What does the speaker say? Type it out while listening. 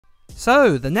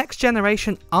So the next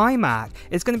generation iMac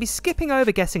is going to be skipping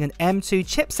over getting an M2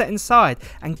 chipset inside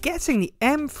and getting the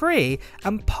M3,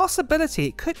 and possibility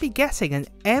it could be getting an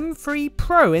M3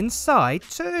 Pro inside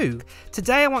too.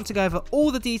 Today I want to go over all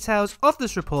the details of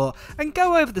this report and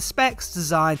go over the specs,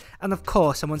 design, and of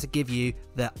course I want to give you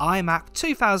the iMac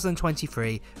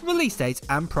 2023 release date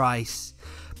and price.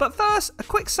 But first, a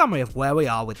quick summary of where we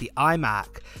are with the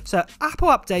iMac. So Apple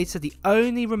updated the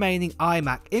only remaining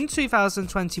iMac in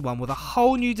 2021 with a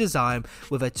whole new design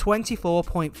with a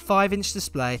 24.5 inch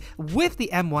display with the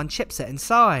M1 chipset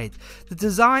inside. The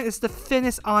design is the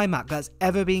thinnest iMac that's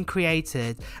ever been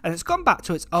created, and it's gone back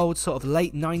to its old sort of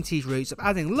late 90s roots of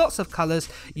adding lots of colours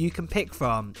you can pick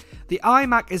from. The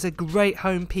iMac is a great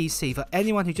home PC for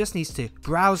anyone who just needs to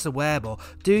browse the web or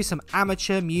do some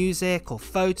amateur music or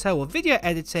photo or video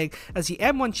editing, as the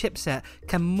M1 chipset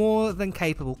can more than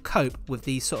capable cope with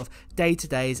these sort of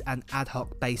day-to-days and ad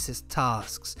hoc basis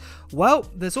tasks. Well,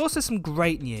 there's also some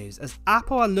great news, as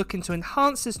Apple are looking to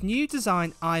enhance this new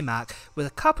design iMac with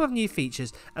a couple of new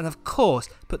features, and of course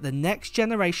put the next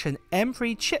generation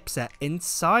M3 chipset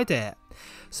inside it.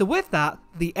 So with that,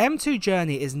 the M2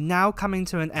 journey is now coming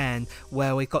to an end,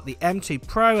 where we've got the M2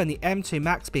 Pro and the M2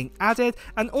 Max being added,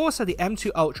 and also the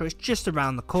M2 Ultra is just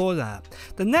around the corner.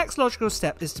 The next logical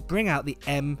step is to bring out the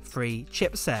M3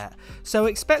 chipset. So we're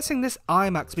expecting this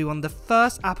iMac to be one of the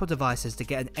first Apple devices to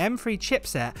get an M3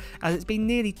 chipset, as it's been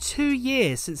nearly 2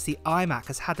 years since the iMac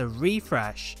has had a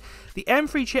refresh. The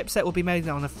M3 chipset will be made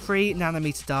on a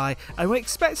 3nm die, and we're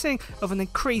expecting of an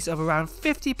increase of around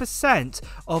 50%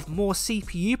 of more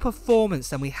CPU performance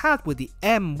than we had with the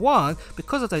M1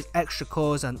 because of those extra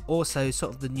cores and also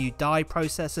sort of the new die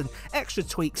process and extra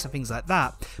tweaks and things like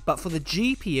that. But for the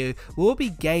GPU, we'll be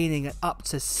gaining up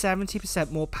to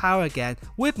 70% more power again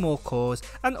with more cores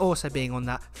and also being on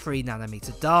that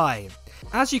 3nm die.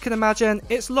 As you can imagine,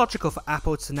 it's logical for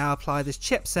Apple to now apply this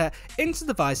chipset into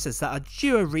devices that are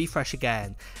due a refresh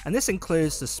again, and this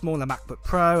includes the smaller MacBook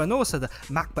Pro and also the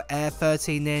MacBook Air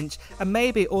 13 inch, and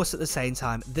maybe also at the same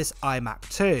time this iMac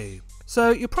too.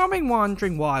 So you're probably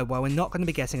wondering why we're not going to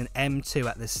be getting an M2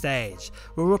 at this stage.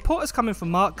 Well, a report is coming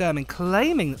from Mark Gurman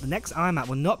claiming that the next iMac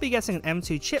will not be getting an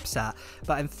M2 chipset,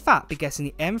 but in fact be getting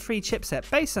the M3 chipset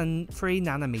based on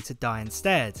 3nm die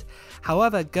instead.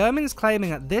 However, Gurman is claiming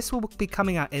that this will be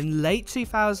coming out in late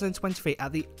 2023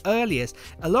 at the earliest,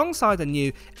 alongside the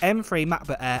new M3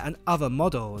 MacBook Air and other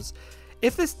models.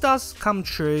 If this does come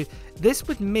true, this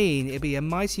would mean it'd be a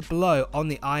mighty blow on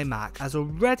the iMac, as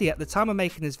already at the time of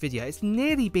making this video it's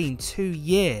nearly been 2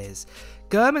 years.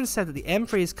 Gurman said that the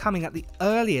M3 is coming at the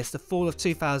earliest the fall of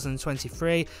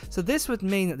 2023, so this would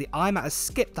mean that the iMac has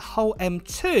skipped the whole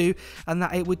M2, and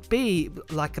that it would be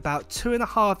like about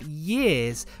 2.5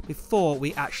 years before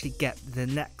we actually get the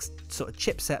next sort of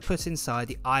chipset put inside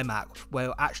the iMac, where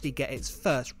it'll actually get its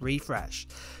first refresh.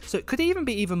 So it could even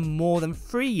be even more than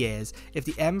 3 years if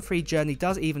the M3 journey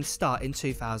does even start in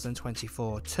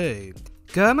 2024 too.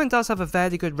 Gurman does have a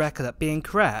very good record at being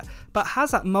correct, but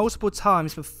has at multiple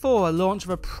times before a launch of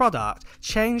a product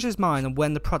changed his mind on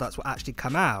when the products will actually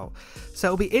come out. So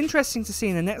it'll be interesting to see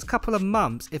in the next couple of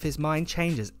months if his mind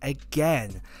changes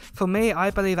again. For me, I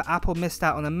believe that Apple missed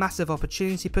out on a massive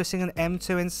opportunity putting an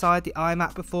M2 inside the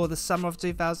iMac before the summer of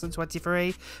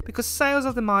 2023, because sales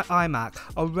of the iMac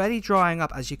are already drying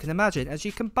up, as you can imagine, as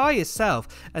you can buy yourself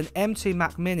an M2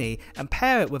 Mac Mini and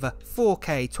pair it with a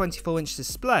 4K 24-inch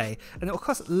display, and it will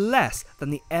cost less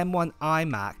than the M1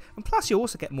 iMac, and plus you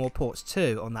also get more ports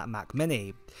too on that Mac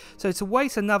Mini. So to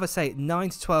wait another say 9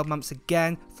 to 12 months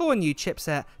again for a new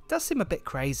chipset does seem a bit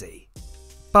crazy.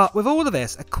 But with all of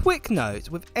this, a quick note,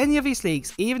 with any of these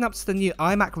leaks, even up to the new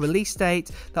iMac release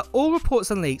date, that all reports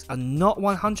and leaks are not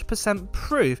 100%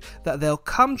 proof that they'll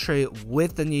come true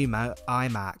with the new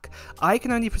iMac. I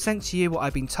can only present to you what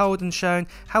I've been told and shown.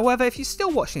 However, if you're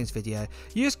still watching this video,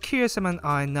 you're just curious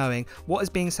about knowing what is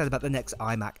being said about the next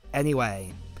iMac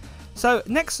anyway. So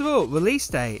next of all, release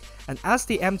date, and as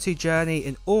the M2 journey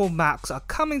in all Macs are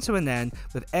coming to an end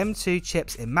with M2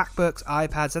 chips in MacBooks,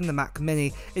 iPads and the Mac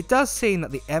Mini, it does seem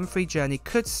that the M3 journey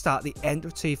could start the end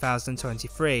of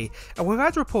 2023, and we've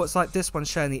had reports like this one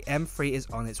showing the M3 is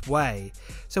on its way.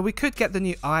 So we could get the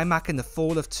new iMac in the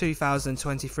fall of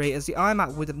 2023, as the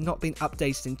iMac would have not been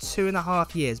updated in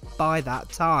 2.5 years by that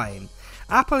time.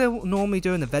 Apple will normally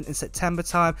do an event in September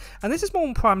time, and this is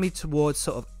more primarily towards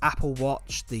sort of Apple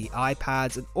Watch, the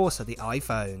iPads, and also the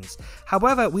iPhones.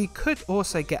 However, we could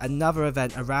also get another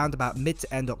event around about mid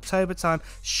to end October time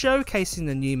showcasing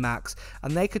the new Macs,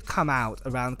 and they could come out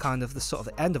around kind of the sort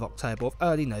of the end of October or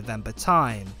early November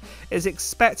time. It is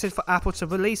expected for Apple to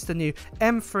release the new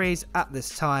M3s at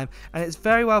this time, and it's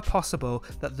very well possible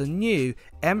that the new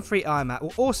M3 iMac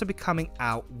will also be coming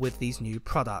out with these new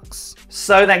products.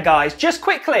 So then guys, just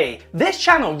quickly, this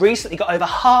channel recently got over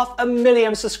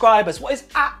 500,000 subscribers, what is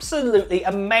absolutely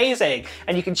amazing.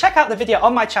 And you can check out the video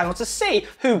on my channel to see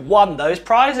who won those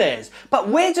prizes. But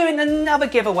we're doing another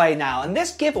giveaway now, and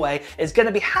this giveaway is going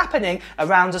to be happening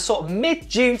around a sort of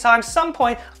mid-June time, some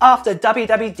point after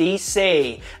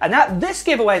WWDC. And at this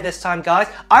giveaway this time, guys,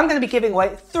 I'm going to be giving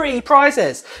away 3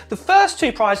 prizes. The first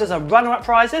 2 prizes are runner-up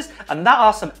prizes, and that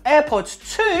are some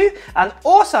AirPods 2, and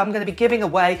also I'm going to be giving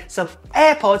away some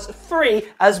AirPods 3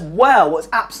 as well. What's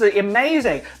absolutely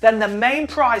amazing. Then the main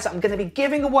prize that I'm going to be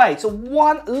giving away to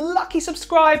one lucky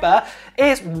subscriber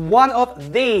is one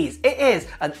of these. It is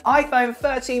an iPhone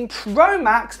 13 Pro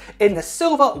Max in the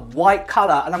silver white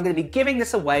color, and I'm going to be giving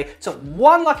this away to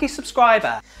one lucky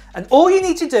subscriber. And all you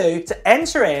need to do to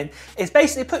enter in is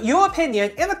basically put your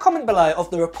opinion in the comment below of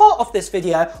the report of this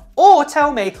video, or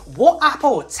tell me what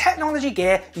Apple technology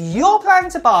gear you're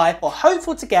planning to buy or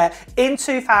hopeful to get in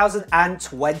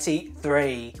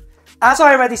 2023. As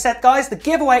I already said guys, the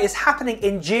giveaway is happening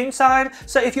in June time,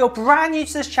 so if you're brand new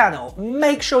to this channel,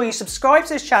 make sure you subscribe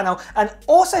to this channel and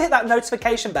also hit that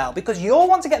notification bell, because you'll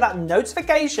want to get that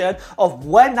notification of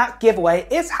when that giveaway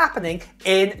is happening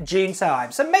in June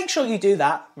time. So make sure you do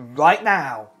that right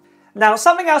now. Now,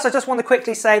 something else I just want to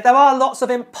quickly say, there are lots of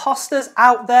imposters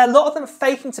out there, a lot of them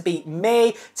faking to be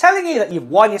me, telling you that you've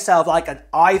won yourself like an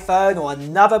iPhone or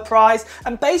another prize,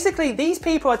 and basically these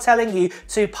people are telling you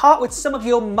to part with some of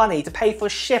your money to pay for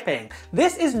shipping.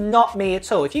 This is not me at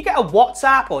all. If you get a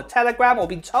WhatsApp or Telegram or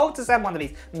been told to send one of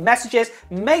these messages,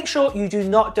 make sure you do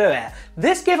not do it.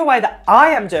 This giveaway that I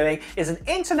am doing is an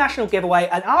international giveaway,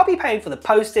 and I'll be paying for the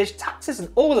postage, taxes and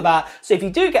all of that, so if you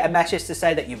do get a message to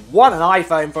say that you've won an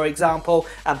iPhone, for example,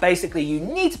 and basically you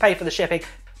need to pay for the shipping,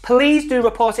 please do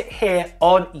report it here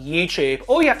on YouTube.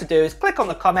 All you have to do is click on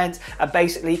the comments and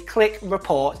basically click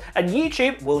report, and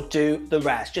YouTube will do the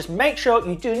rest. Just make sure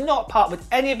you do not part with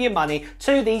any of your money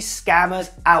to these scammers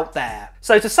out there.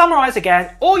 So to summarize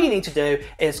again, all you need to do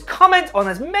is comment on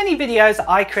as many videos that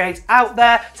I create out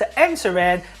there to enter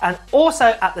in, and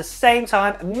also at the same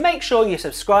time make sure you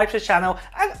subscribe to the channel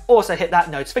and also hit that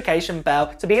notification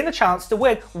bell to be in the chance to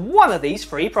win one of these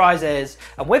 3 prizes.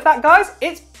 And with that guys,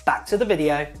 it's back to the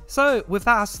video. So with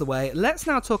that out of the way, let's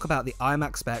now talk about the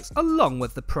iMac specs along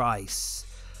with the price.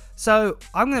 So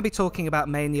I'm going to be talking about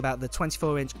mainly about the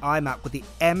 24-inch iMac with the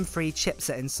M3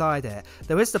 chipset inside it.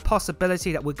 There is the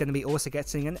possibility that we're going to be also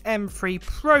getting an M3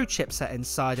 Pro chipset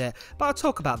inside it, but I'll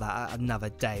talk about that at another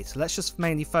date. So let's just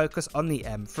mainly focus on the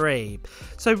M3.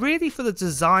 So really for the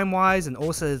design wise and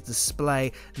also the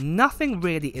display, nothing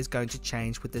really is going to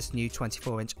change with this new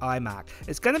 24-inch iMac.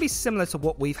 It's going to be similar to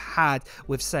what we've had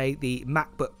with say the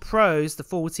MacBook Pros, the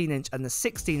 14-inch and the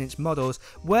 16-inch models,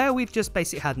 where we've just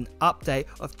basically had an update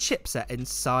of chipset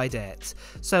inside it.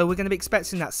 So we're going to be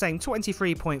expecting that same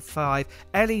 23.5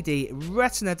 LED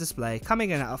Retina display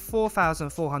coming in at a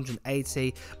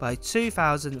 4480 by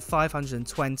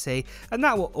 2520, and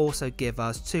that will also give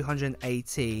us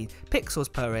 218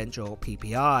 pixels per inch or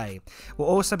PPI. We'll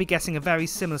also be getting a very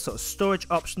similar sort of storage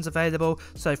options available,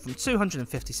 so from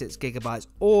 256GB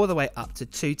all the way up to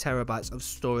 2TB of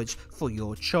storage for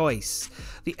your choice.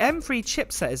 The M3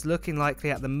 chipset is looking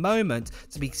likely at the moment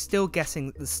to be still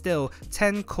getting the still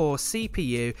 10-core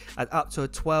CPU and up to a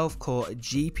 12-core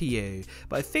GPU,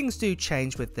 but if things do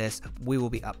change with this, we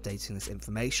will be updating this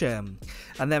information.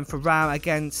 And then for RAM,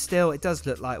 again, still it does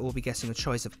look like we'll be getting a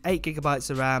choice of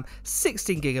 8GB of RAM,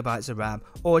 16GB of RAM,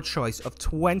 or a choice of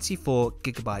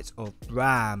 24GB of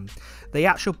RAM. The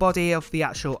actual body of the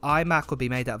actual iMac will be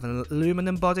made out of an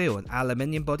aluminum body or an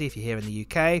aluminium body if you're here in the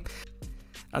UK.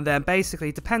 And then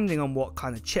basically, depending on what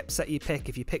kind of chipset you pick,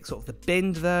 if you pick sort of the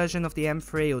binned version of the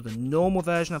M3 or the normal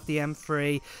version of the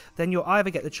M3, then you'll either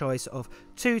get the choice of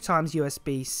 2x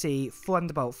USB-C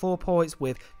Thunderbolt 4 ports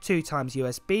with 2x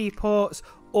USB ports,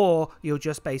 or you'll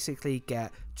just basically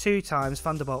get 2x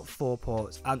Thunderbolt 4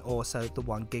 ports and also the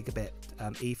 1GB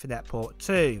Ethernet port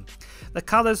too. The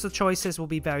colours, the choices will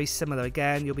be very similar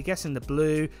again. You'll be getting the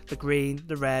blue, the green,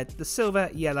 the red, the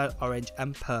silver, yellow, orange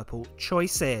and purple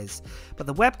choices. But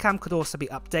the webcam could also be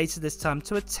updated this time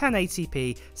to a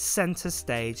 1080p centre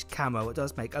stage camera, which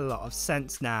does make a lot of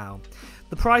sense now.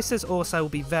 The prices also will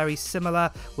be very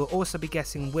similar. We'll also be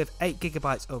getting with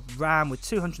 8GB of RAM with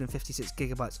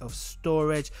 256GB of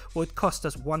storage, would cost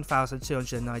us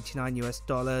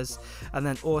 $1,299 and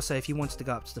then also if you wanted to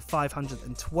go up to the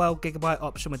 512GB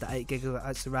option with the 8GB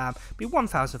of RAM, be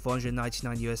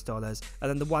 $1,499 and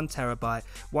then the 1TB,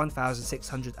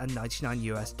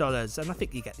 $1,699, and I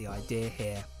think you get the idea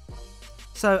here.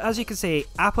 So as you can see,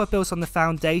 Apple built on the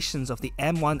foundations of the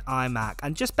M1 iMac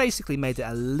and just basically made it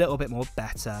a little bit more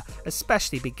better,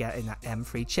 especially be getting that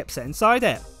M3 chipset inside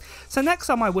it. So next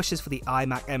are my wishes for the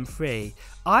iMac M3.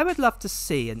 I would love to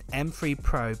see an M3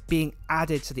 Pro being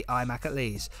added to the iMac at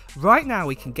least. Right now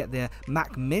we can get the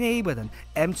Mac Mini with an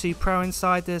M2 Pro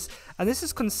inside this, and this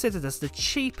is considered as the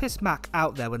cheapest Mac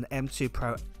out there with an M2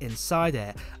 Pro inside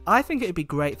it. I think it would be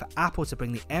great for Apple to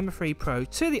bring the M3 Pro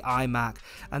to the iMac,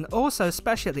 and also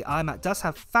especially that the iMac does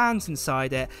have fans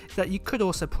inside it, that you could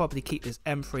also probably keep this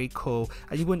M3 cool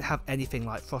and you wouldn't have anything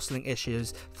like throttling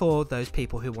issues for those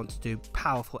people who want to do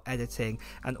powerful editing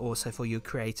and also for you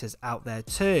creators out there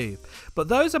too. But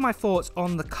those are my thoughts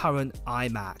on the current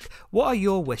iMac. What are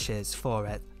your wishes for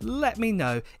it? Let me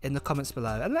know in the comments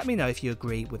below and let me know if you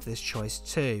agree with this choice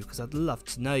too, because I'd love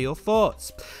to know your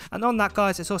thoughts. And on that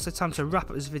guys, it's also time to wrap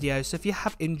up this video, so if you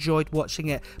have enjoyed watching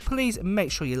it, please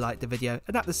make sure you like the video,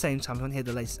 and at the same time if you want to hear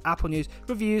the latest Apple news,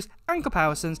 reviews and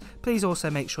comparisons, please also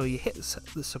make sure you hit the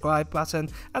subscribe button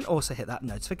and also hit that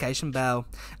notification bell.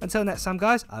 Until next time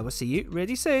guys, I will see you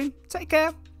really soon. Take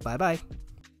care, bye bye.